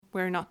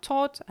we're not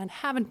taught and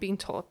haven't been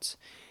taught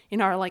in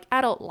our like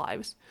adult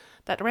lives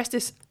that rest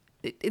is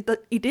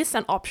it is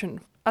an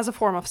option as a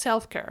form of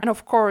self-care. And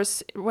of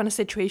course, when a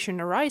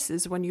situation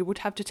arises when you would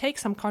have to take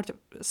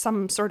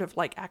some sort of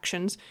like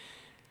actions,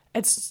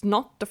 it's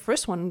not the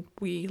first one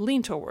we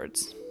lean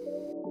towards.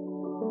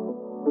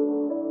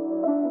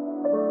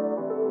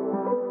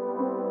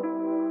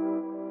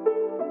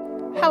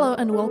 Hello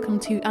and welcome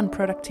to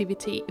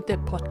Unproductivity, the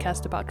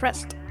podcast about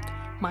rest.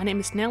 My name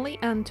is Nelly,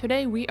 and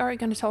today we are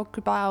going to talk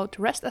about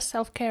rest as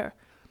self-care.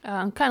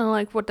 Kind of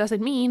like, what does it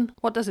mean,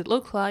 what does it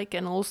look like,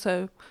 and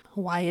also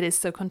why it is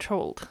so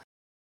controlled.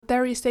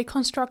 There is a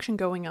construction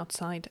going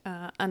outside,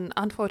 and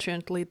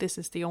unfortunately this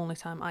is the only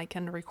time I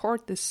can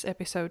record this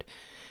episode.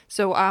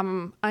 So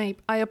I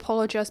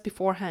apologize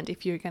beforehand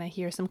if you're going to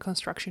hear some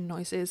construction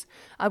noises.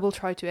 I will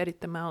try to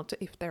edit them out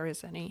if there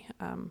is any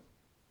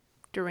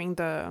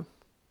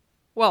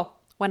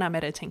when I'm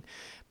editing.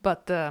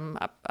 But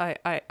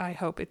I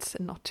hope it's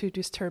not too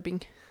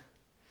disturbing.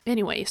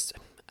 Anyways,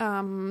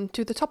 to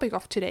the topic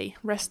of today,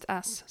 rest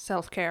as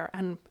self-care,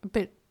 and a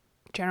bit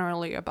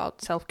generally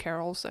about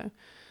self-care also.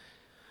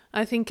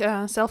 I think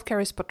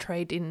self-care is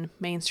portrayed in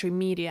mainstream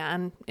media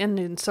and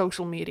in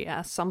social media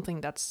as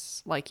something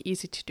that's like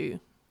easy to do.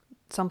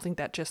 Something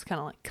that just kind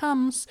of like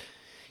comes.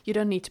 You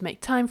don't need to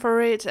make time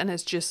for it, and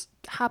it just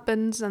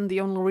happens, and the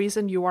only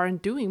reason you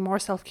aren't doing more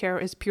self-care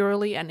is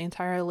purely and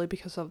entirely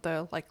because of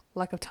the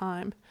lack of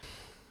time.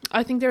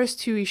 I think there's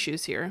two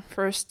issues here.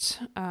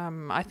 First,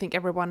 I think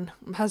everyone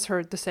has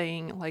heard the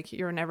saying, like,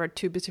 you're never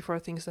too busy for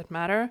things that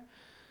matter,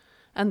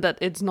 and that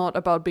it's not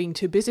about being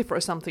too busy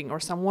for something or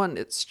someone,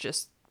 it's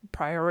just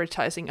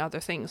prioritizing other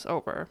things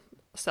over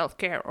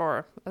self-care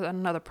or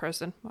another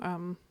person.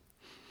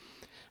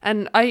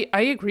 And I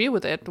agree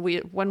with it.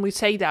 When we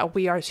say that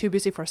we are too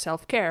busy for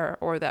self-care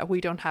or that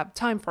we don't have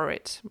time for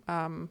it,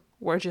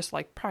 we're just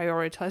like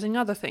prioritizing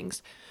other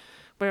things.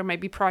 We're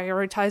maybe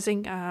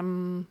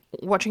prioritizing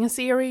watching a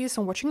series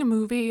or watching a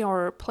movie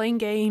or playing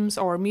games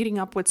or meeting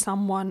up with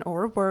someone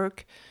or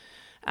work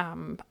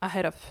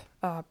ahead of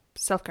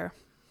self-care.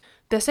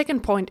 The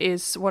second point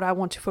is what I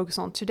want to focus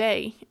on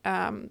today,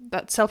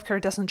 that self-care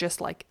doesn't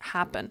just like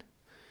happen.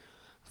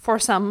 For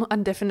some,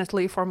 and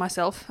definitely for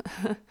myself,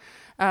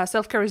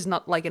 self-care is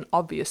not like an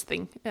obvious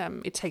thing.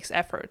 It takes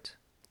effort.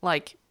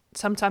 Like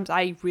sometimes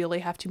I really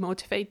have to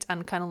motivate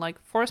and kind of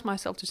like force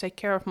myself to take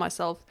care of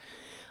myself.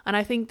 And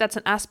I think that's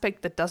an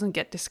aspect that doesn't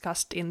get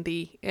discussed in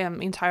the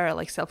entire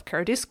like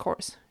self-care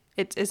discourse.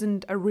 It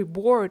isn't a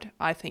reward,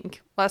 I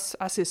think,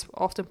 as is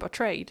often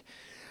portrayed.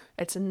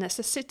 It's a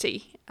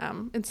necessity.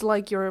 It's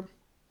like you're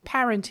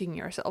parenting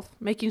yourself,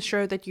 making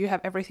sure that you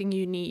have everything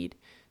you need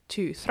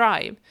to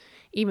thrive,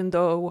 even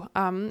though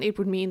it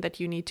would mean that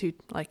you need to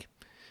like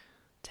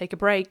take a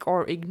break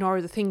or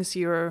ignore the things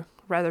you'd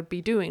rather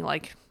be doing,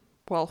 like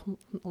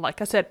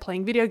I said,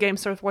 playing video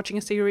games or watching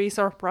a series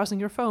or browsing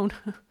your phone.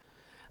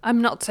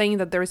 I'm not saying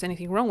that there is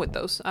anything wrong with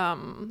those.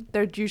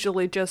 They're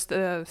usually just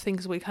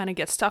things we kind of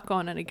get stuck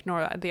on and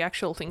ignore the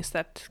actual things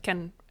that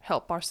can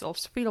help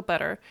ourselves feel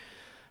better.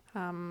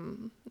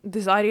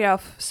 This idea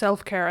of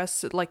self-care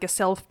as like a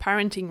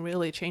self-parenting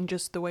really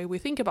changes the way we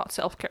think about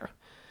self-care.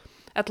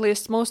 At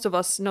least most of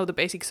us know the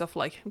basics of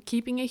like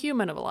keeping a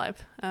human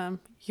alive.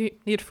 You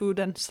need food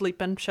and sleep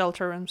and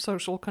shelter and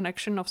social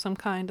connection of some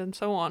kind and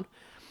so on.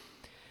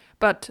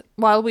 But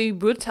while we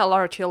would tell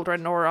our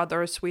children or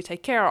others we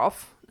take care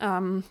of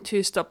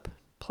to stop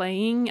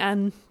playing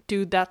and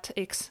do that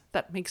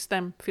that makes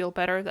them feel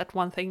better, that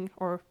one thing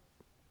or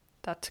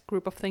that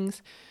group of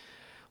things,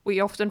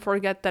 we often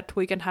forget that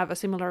we can have a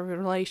similar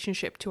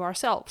relationship to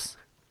ourselves.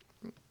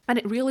 And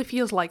it really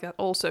feels like that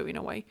also in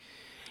a way.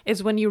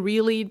 Is when you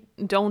really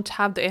don't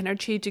have the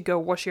energy to go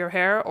wash your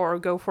hair or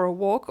go for a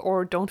walk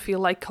or don't feel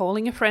like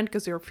calling a friend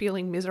because you're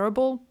feeling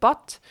miserable,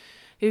 but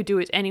you do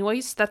it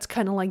anyways. That's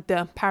kind of like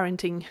the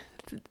parenting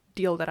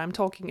deal that I'm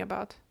talking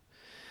about.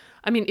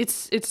 I mean,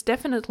 it's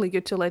definitely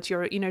good to let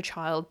your inner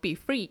child be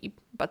free,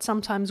 but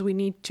sometimes we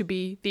need to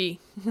be the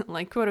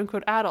like quote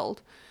unquote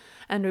adult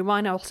and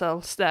remind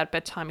ourselves that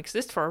bedtime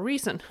exists for a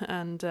reason.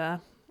 And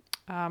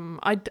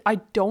I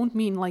don't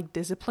mean like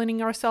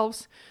disciplining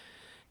ourselves,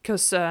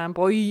 because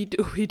boy,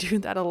 do we do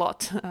that a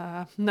lot.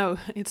 No,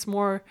 it's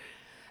more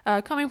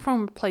coming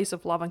from a place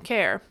of love and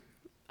care,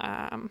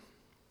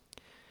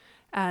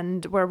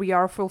 and where we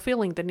are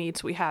fulfilling the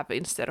needs we have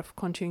instead of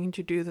continuing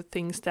to do the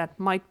things that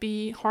might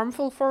be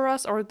harmful for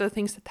us or the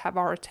things that have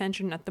our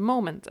attention at the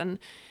moment. And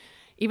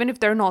even if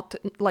they're not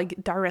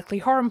like directly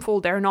harmful,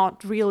 they're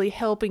not really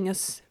helping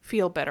us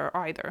feel better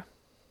either.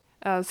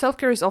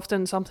 Self-care is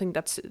often something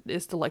that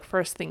is the like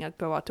first thing that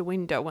go out the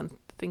window when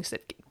things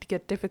that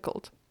get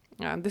difficult.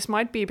 This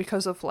might be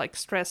because of like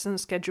stress and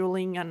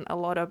scheduling and a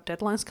lot of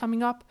deadlines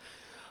coming up,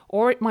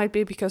 or it might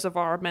be because of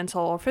our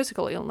mental or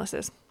physical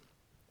illnesses.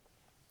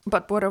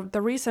 But what are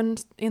the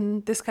reasons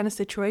in this kind of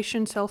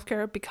situation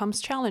self-care becomes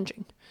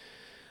challenging?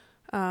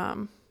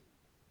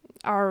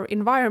 Our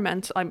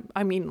environment,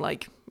 I mean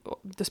like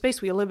the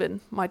space we live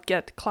in might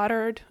get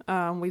cluttered.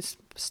 We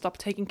stop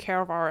taking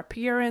care of our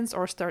appearance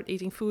or start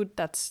eating food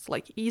that's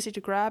like easy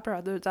to grab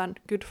rather than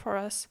good for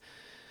us.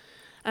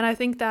 And I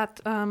think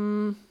that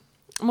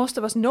most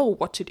of us know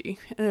what to do,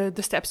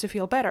 the steps to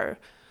feel better,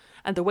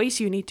 and the ways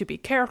you need to be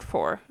cared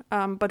for.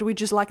 But we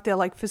just lack the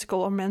like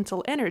physical or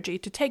mental energy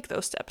to take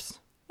those steps.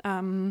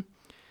 And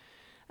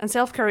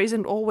self-care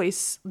isn't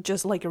always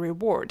just like a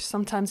reward.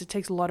 Sometimes it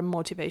takes a lot of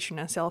motivation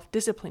and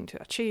self-discipline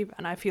to achieve.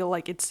 And I feel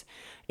like it's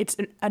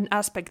an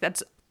aspect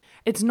that's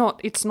it's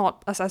not,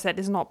 as I said,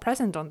 it's not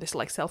present on this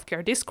like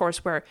self-care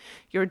discourse where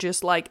you're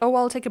just like, oh,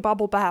 I'll take a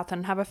bubble bath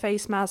and have a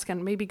face mask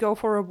and maybe go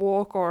for a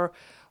walk or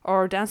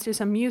dance to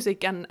some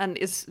music, and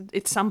it's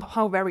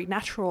somehow very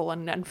natural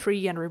and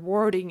free and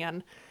rewarding,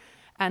 and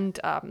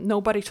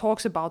nobody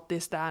talks about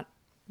this, that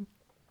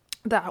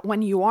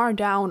when you are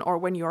down or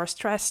when you are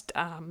stressed,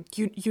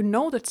 you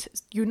know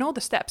the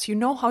steps, you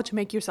know how to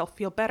make yourself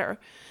feel better,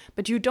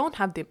 but you don't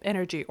have the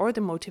energy or the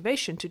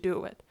motivation to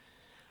do it.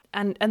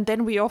 And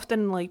then we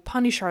often like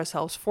punish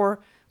ourselves for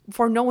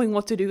knowing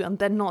what to do and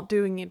then not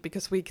doing it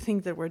because we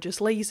think that we're just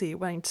lazy,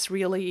 when it's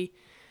really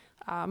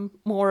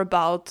more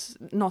about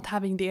not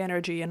having the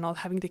energy and not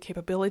having the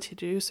capability to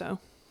do so.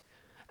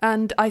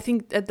 And I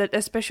think that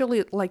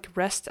especially like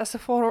rest as a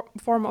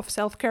form of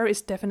self-care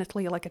is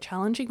definitely like a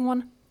challenging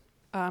one.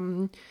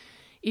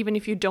 Even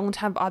if you don't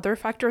have other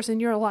factors in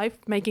your life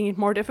making it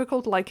more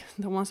difficult, like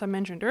the ones I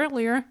mentioned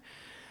earlier,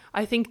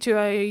 I think to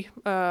a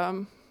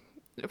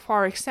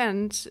far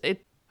extent,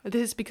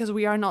 this is because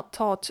we are not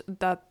taught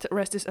that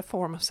rest is a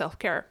form of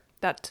self-care,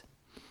 that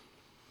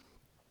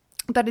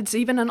it's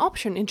even an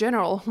option in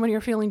general when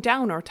you're feeling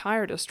down or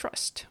tired or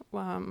stressed.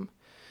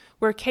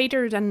 We're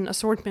catered an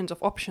assortment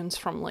of options,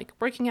 from like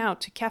working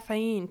out to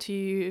caffeine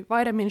to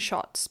vitamin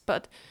shots,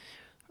 but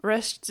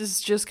rest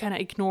is just kind of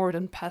ignored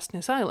and passed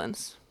in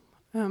silence.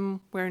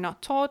 We're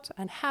not taught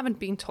and haven't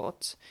been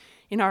taught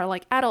in our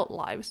like adult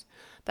lives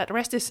that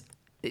rest is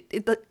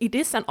it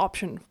is an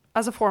option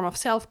as a form of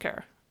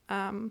self-care.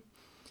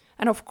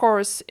 And of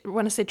course,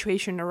 when a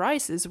situation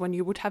arises when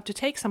you would have to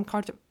take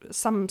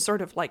some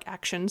sort of like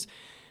actions,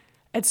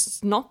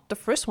 it's not the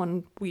first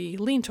one we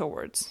lean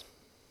towards.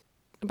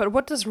 But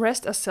what does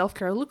rest as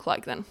self-care look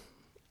like then?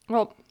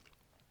 Well,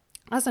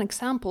 as an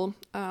example,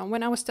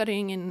 when I was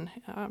studying in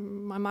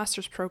my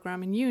master's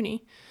program in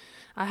uni,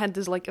 I had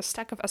this like a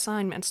stack of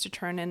assignments to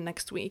turn in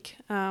next week.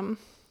 And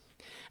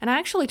I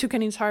actually took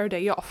an entire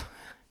day off.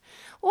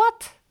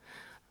 What?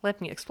 Let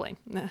me explain.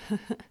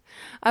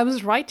 I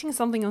was writing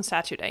something on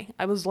Saturday.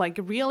 I was like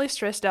really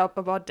stressed out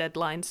about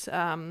deadlines,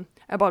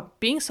 about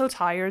being so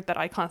tired that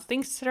I can't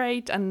think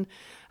straight. And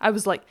I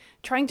was like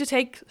trying to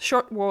take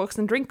short walks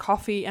and drink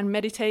coffee and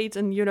meditate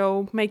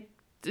and, make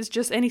it's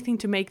just anything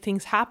to make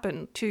things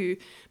happen, to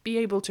be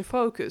able to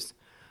focus.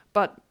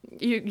 But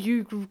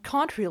you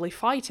can't really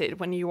fight it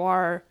when you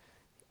are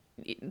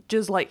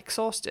just like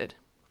exhausted.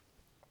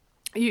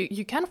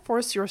 You can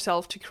force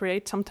yourself to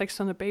create some text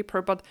on the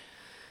paper, but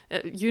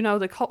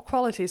the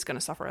quality is going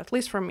to suffer, at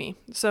least for me.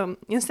 So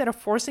instead of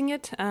forcing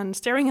it and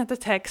staring at the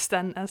text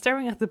and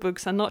staring at the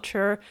books and not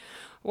sure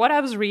what I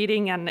was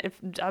reading, and if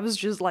I was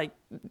just like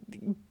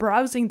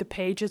browsing the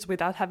pages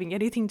without having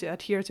anything to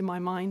adhere to my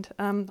mind,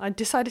 I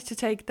decided to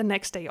take the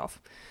next day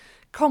off,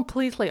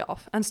 completely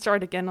off, and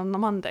start again on the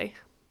Monday.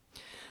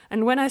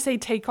 And when I say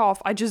take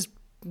off, I just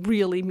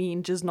really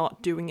mean just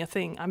not doing a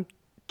thing. I'm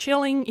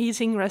chilling,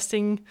 eating,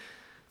 resting,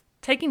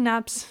 taking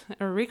naps,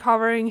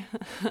 recovering,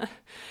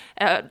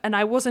 and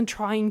I wasn't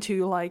trying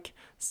to like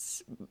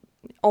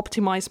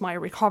optimize my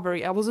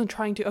recovery. I wasn't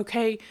trying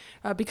to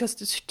because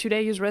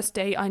today is rest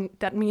day,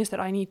 that means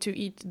that I need to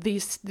eat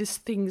these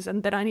things,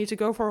 and then I need to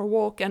go for a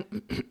walk,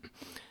 and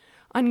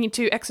I need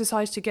to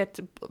exercise to get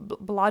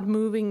blood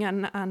moving,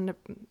 and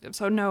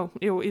so no,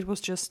 it was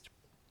just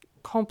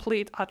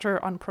complete utter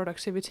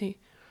unproductivity.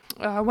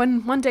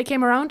 When Monday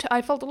came around,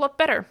 I felt a lot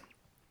better.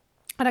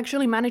 I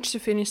actually managed to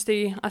finish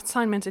the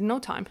assignment in no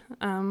time.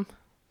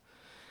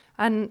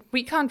 And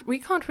we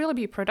can't really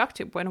be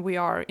productive when we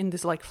are in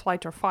this like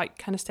flight or fight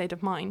kind of state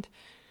of mind.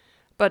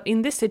 But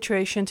in this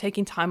situation,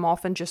 taking time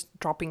off and just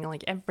dropping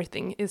like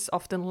everything is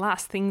often the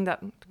last thing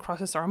that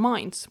crosses our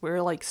minds.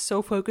 We're like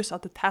so focused on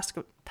the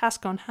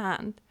task on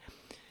hand.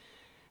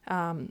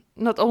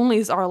 Not only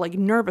is our like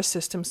nervous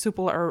system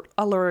super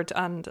alert,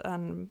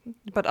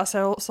 but as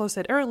I also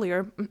said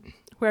earlier,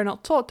 we're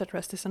not taught that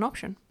rest is an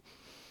option.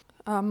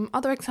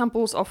 Other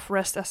examples of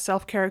rest as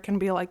self-care can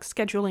be like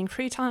scheduling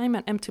free time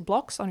and empty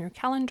blocks on your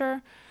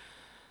calendar,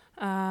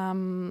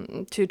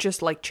 to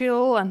just like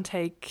chill and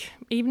take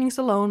evenings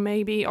alone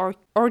maybe,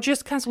 or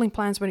just canceling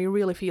plans when you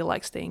really feel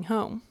like staying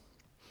home.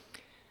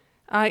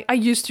 I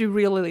used to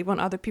really live on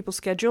other people's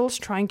schedules,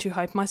 trying to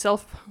hype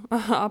myself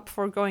up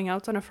for going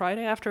out on a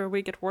Friday after a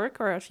week at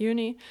work or at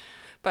uni,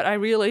 but I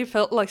really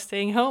felt like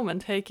staying home and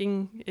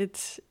taking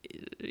it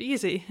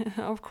easy.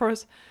 Of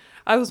course,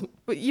 I was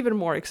even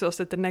more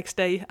exhausted the next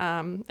day,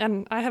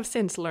 and I have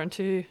since learned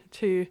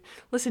to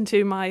listen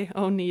to my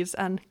own needs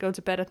and go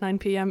to bed at 9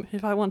 p.m.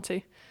 if I want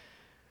to.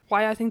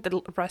 why I think that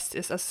rest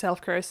is as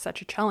self-care is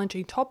such a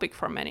challenging topic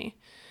for many.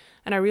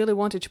 And I really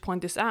wanted to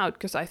point this out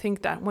because I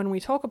think that when we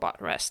talk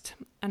about rest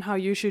and how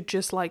you should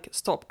just like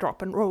stop,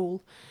 drop and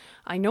roll,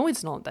 I know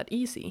it's not that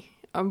easy.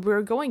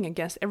 We're going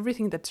against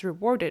everything that's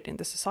rewarded in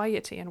the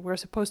society, and we're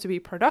supposed to be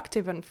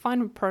productive and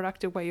find a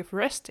productive way of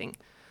resting.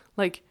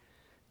 Like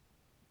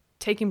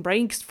taking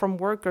breaks from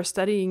work or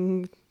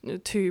studying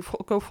to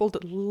go fold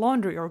the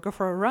laundry or go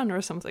for a run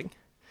or something.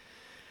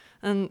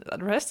 And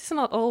rest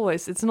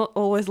is it's not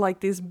always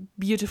like this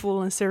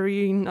beautiful and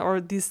serene or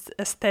these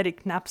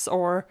aesthetic naps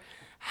or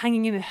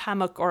hanging in a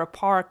hammock or a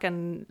park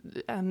and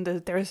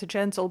there is a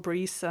gentle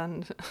breeze,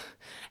 and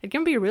it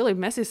can be really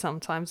messy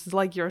sometimes. It's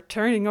like you're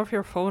turning off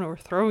your phone or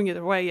throwing it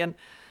away and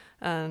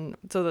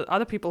so that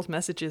other people's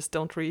messages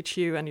don't reach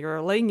you, and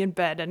you're laying in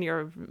bed and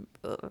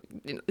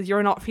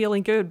you're not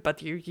feeling good,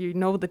 but you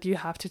know that you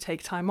have to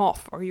take time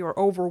off, or you're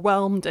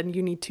overwhelmed and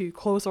you need to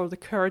close all the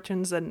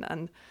curtains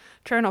and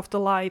turn off the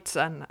lights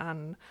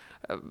and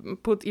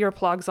put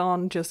earplugs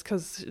on just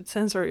because it's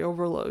sensory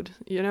overload.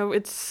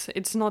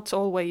 It's not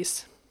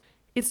always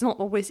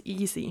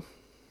easy.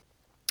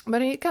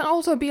 But it can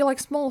also be like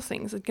small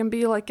things. It can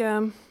be like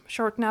a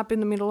short nap in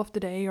the middle of the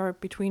day or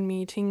between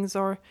meetings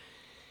or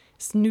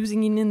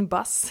snoozing in the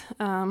bus.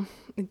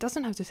 It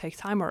doesn't have to take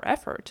time or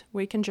effort.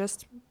 We can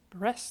just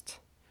rest.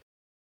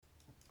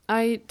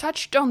 I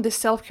touched on this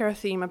self-care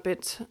theme a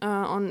bit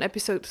on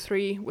episode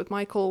 3 with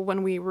Michael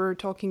when we were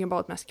talking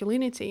about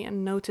masculinity,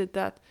 and noted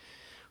that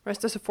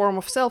rest as a form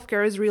of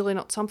self-care is really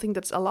not something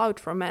that's allowed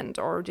for men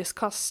or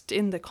discussed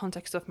in the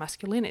context of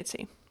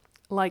masculinity.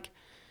 Like,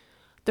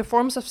 the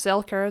forms of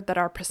self-care that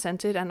are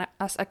presented and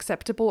as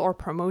acceptable or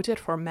promoted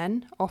for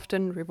men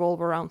often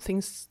revolve around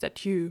things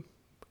that you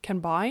can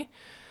buy,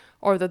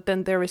 or that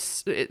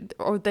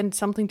then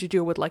something to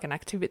do with like an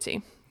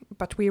activity.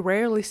 But we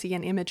rarely see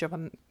an image of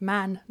a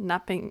man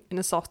napping in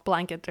a soft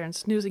blanket and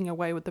snoozing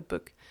away with a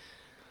book.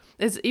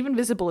 It's even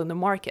visible in the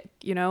market,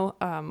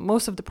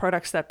 most of the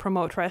products that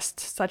promote rest,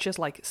 such as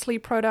like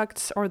sleep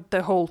products or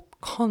the whole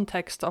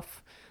concept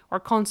of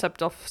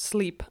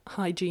sleep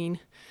hygiene,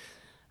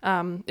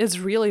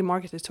 is really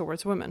marketed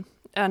towards women.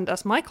 And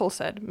as Michael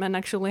said, men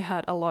actually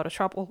had a lot of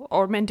trouble,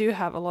 or men do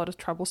have a lot of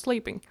trouble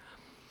sleeping.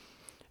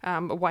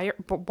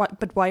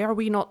 But why are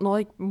we not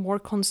like more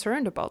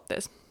concerned about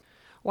this?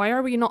 Why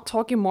are we not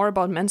talking more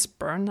about men's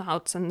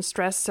burnouts and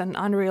stress and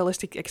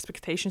unrealistic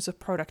expectations of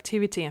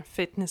productivity and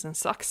fitness and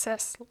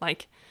success?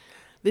 Like,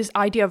 this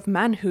idea of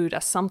manhood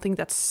as something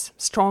that's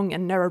strong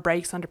and never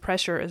breaks under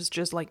pressure is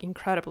just like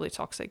incredibly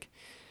toxic.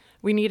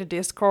 We need a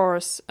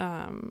discourse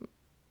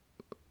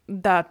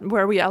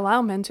where we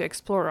allow men to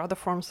explore other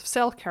forms of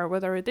self-care,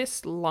 whether it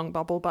is long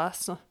bubble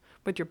baths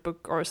with your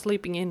book or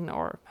sleeping in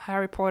or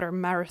Harry Potter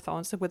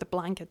marathons with a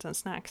blanket and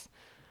snacks.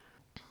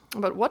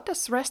 But what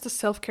does rest as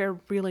self-care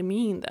really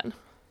mean then?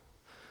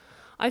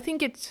 I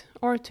think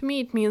to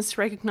me it means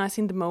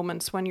recognizing the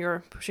moments when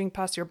you're pushing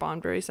past your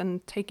boundaries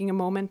and taking a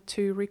moment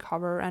to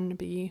recover and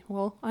be,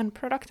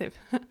 unproductive.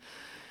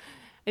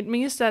 It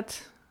means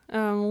that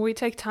we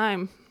take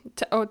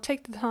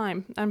the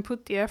time and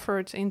put the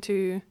effort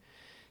into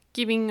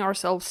giving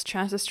ourselves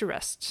chances to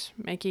rest,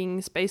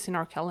 making space in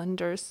our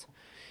calendars.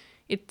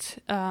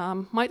 It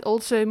might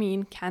also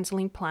mean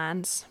canceling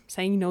plans,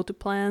 saying no to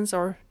plans,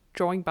 or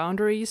drawing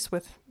boundaries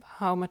with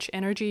how much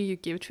energy you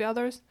give to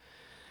others.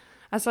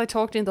 As I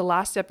talked in the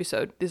last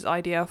episode, this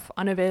idea of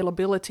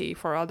unavailability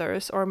for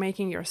others, or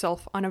making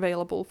yourself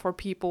unavailable for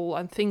people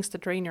and things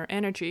that drain your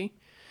energy,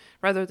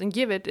 rather than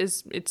give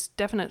it's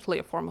definitely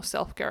a form of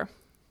self-care.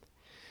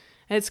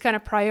 And it's kind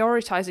of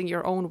prioritizing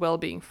your own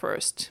well-being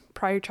first,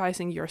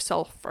 prioritizing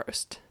yourself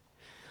first.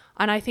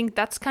 And I think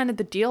that's kind of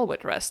the deal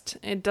with rest.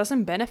 It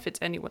doesn't benefit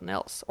anyone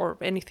else or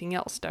anything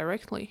else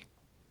directly.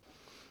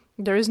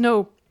 There is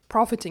no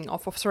profiting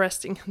off of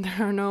resting. There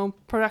are no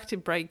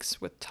productive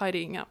breaks with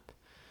tidying up.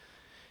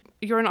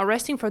 You're not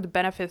resting for the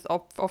benefit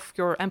of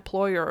your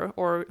employer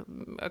or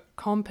a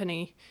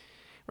company.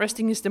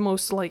 Resting is the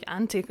most like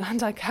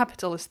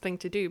anti-capitalist thing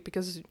to do,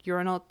 because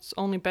you're not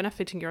only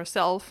benefiting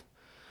yourself,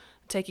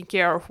 taking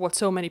care of what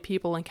so many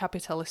people and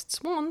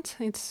capitalists want,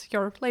 it's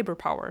your labor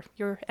power,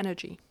 your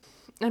energy.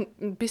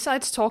 And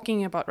besides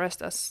talking about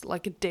rest as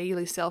like a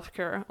daily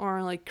self-care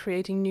or like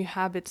creating new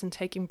habits and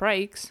taking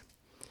breaks,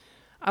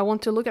 I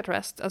want to look at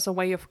rest as a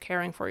way of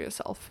caring for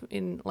yourself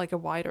in like a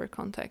wider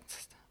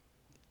context.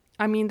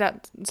 I mean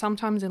that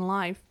sometimes in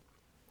life,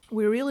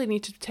 we really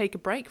need to take a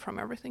break from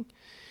everything.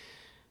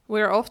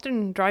 We're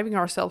often driving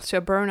ourselves to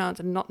a burnout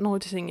and not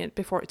noticing it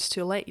before it's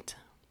too late.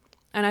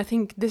 And I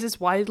think this is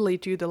widely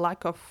due to the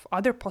lack of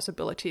other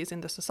possibilities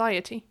in the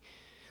society.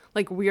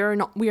 Like we are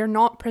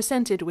not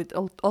presented with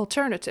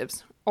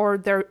alternatives, or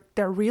there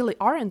really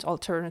aren't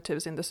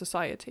alternatives in the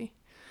society.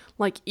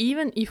 Like,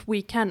 even if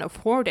we can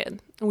afford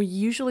it, we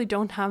usually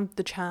don't have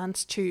the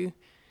chance to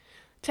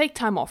take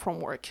time off from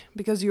work,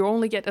 because you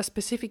only get a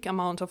specific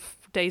amount of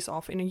days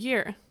off in a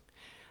year.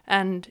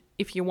 And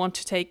if you want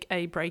to take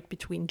a break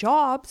between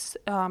jobs,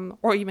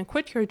 or even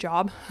quit your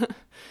job,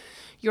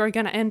 you're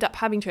going to end up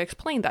having to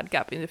explain that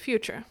gap in the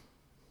future.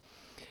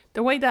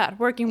 The way that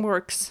working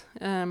works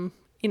in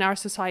our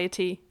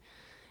society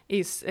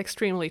is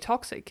extremely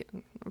toxic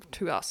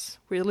to us.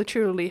 We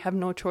literally have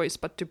no choice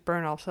but to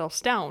burn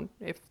ourselves down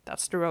if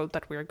that's the road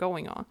that we're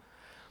going on.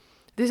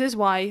 This is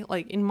why,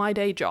 like in my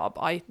day job,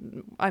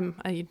 I'm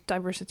a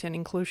diversity and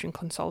inclusion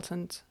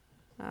consultant.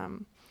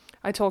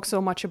 I talk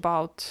so much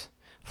about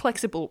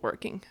flexible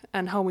working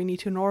and how we need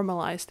to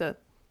normalize that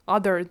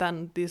other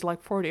than these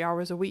like 40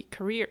 hours a week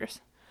careers.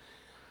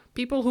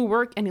 People who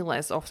work any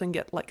less often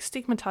get like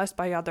stigmatized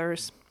by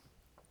others.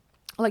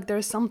 Like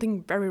there's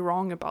something very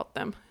wrong about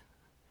them.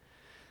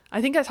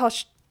 I think I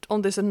touched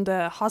on this in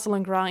the Hustle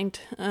and Grind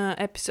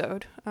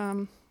episode.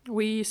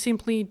 We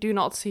simply do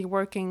not see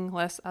working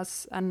less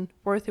as an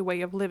worthy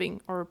way of living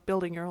or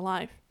building your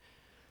life.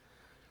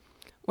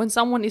 When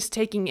someone is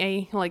taking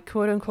a like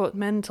quote unquote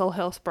mental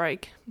health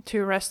break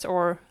to rest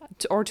or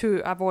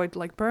to avoid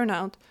like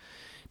burnout,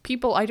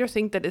 people either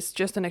think that it's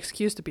just an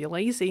excuse to be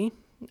lazy,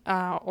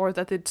 or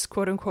that it's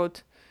quote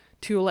unquote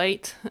too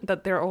late,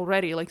 that they're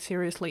already like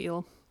seriously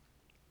ill.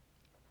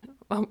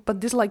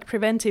 But this like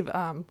preventive,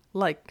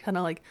 like kind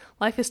of like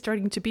life is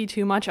starting to be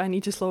too much, I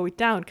need to slow it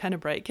down kind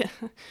of break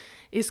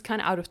is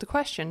kind of out of the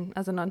question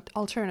as an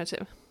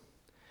alternative.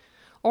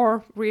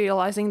 Or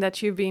realizing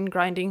that you've been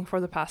grinding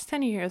for the past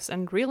 10 years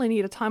and really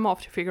need a time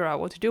off to figure out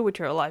what to do with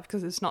your life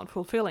because it's not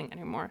fulfilling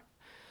anymore.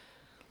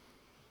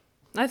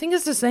 I think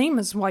it's the same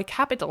as why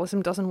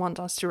capitalism doesn't want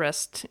us to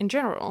rest in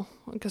general.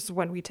 Because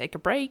when we take a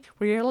break,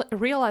 we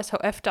realize how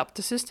effed up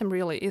the system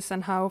really is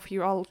and how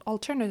few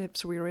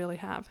alternatives we really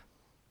have.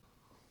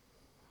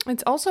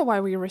 It's also why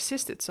we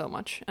resist it so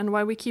much and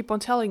why we keep on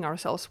telling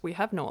ourselves we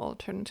have no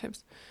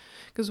alternatives.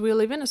 Because we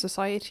live in a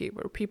society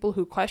where people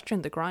who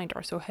question the grind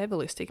are so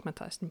heavily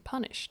stigmatized and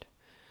punished.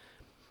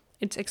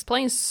 It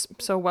explains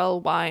so well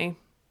why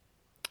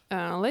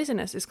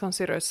laziness is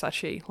considered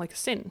such a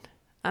sin,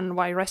 and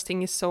why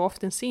resting is so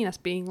often seen as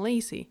being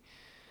lazy,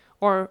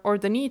 or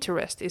the need to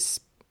rest is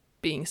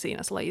being seen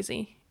as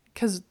lazy.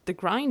 Because the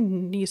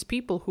grind needs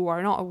people who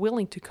are not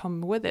willing to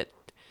come with it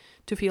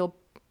to feel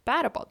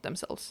bad about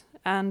themselves.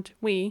 And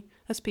we,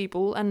 as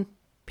people and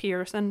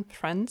peers and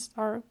friends,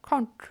 are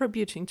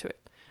contributing to it.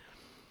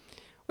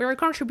 We are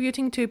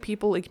contributing to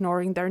people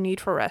ignoring their need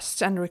for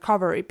rest and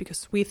recovery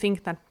because we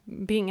think that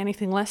being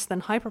anything less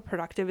than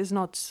hyperproductive is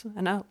not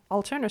an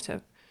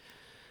alternative.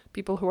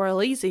 People who are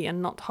lazy and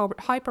not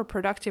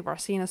hyperproductive are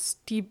seen as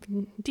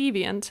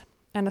deviant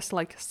and as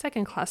like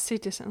second-class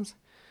citizens.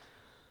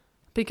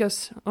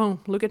 Because, oh,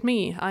 look at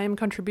me, I am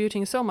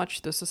contributing so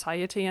much to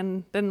society,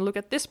 and then look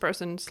at this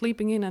person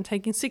sleeping in and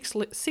taking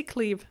sick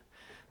leave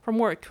from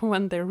work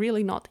when they're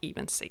really not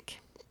even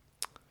sick.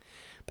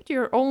 But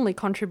you're only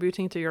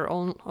contributing to your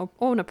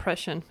own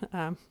oppression.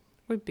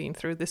 We've been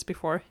through this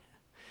before.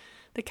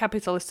 The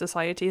capitalist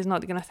society is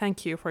not going to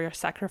thank you for your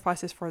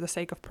sacrifices for the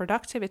sake of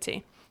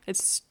productivity.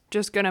 It's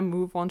just going to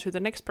move on to the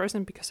next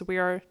person because we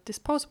are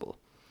disposable.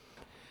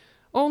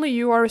 Only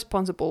you are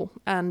responsible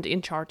and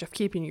in charge of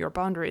keeping your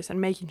boundaries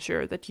and making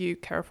sure that you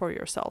care for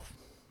yourself.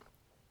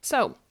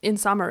 So, in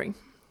summary,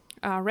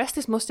 rest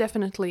is most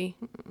definitely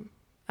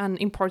an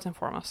important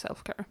form of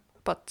self-care.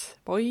 But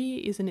boy,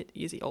 isn't it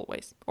easy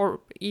always, or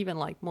even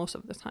like most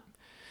of the time.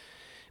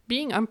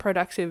 Being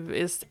unproductive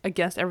is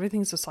against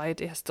everything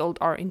society has told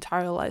our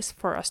entire lives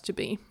for us to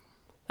be.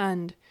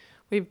 And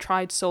we've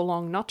tried so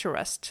long not to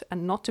rest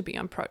and not to be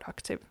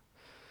unproductive.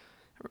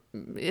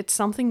 It's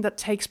something that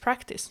takes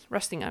practice,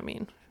 resting I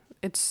mean.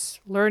 It's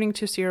learning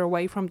to steer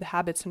away from the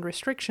habits and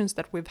restrictions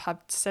that we've had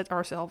set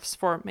ourselves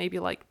for maybe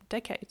like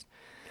decades.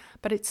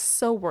 But it's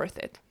so worth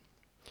it.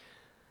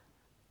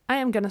 I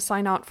am going to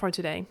sign out for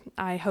today.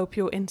 I hope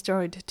you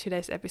enjoyed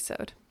today's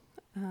episode.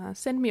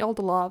 Send me all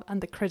the love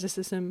and the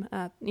criticism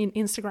in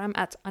Instagram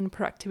at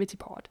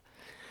unproductivitypod.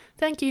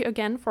 Thank you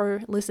again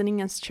for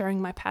listening and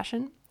sharing my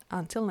passion.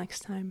 Until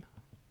next time.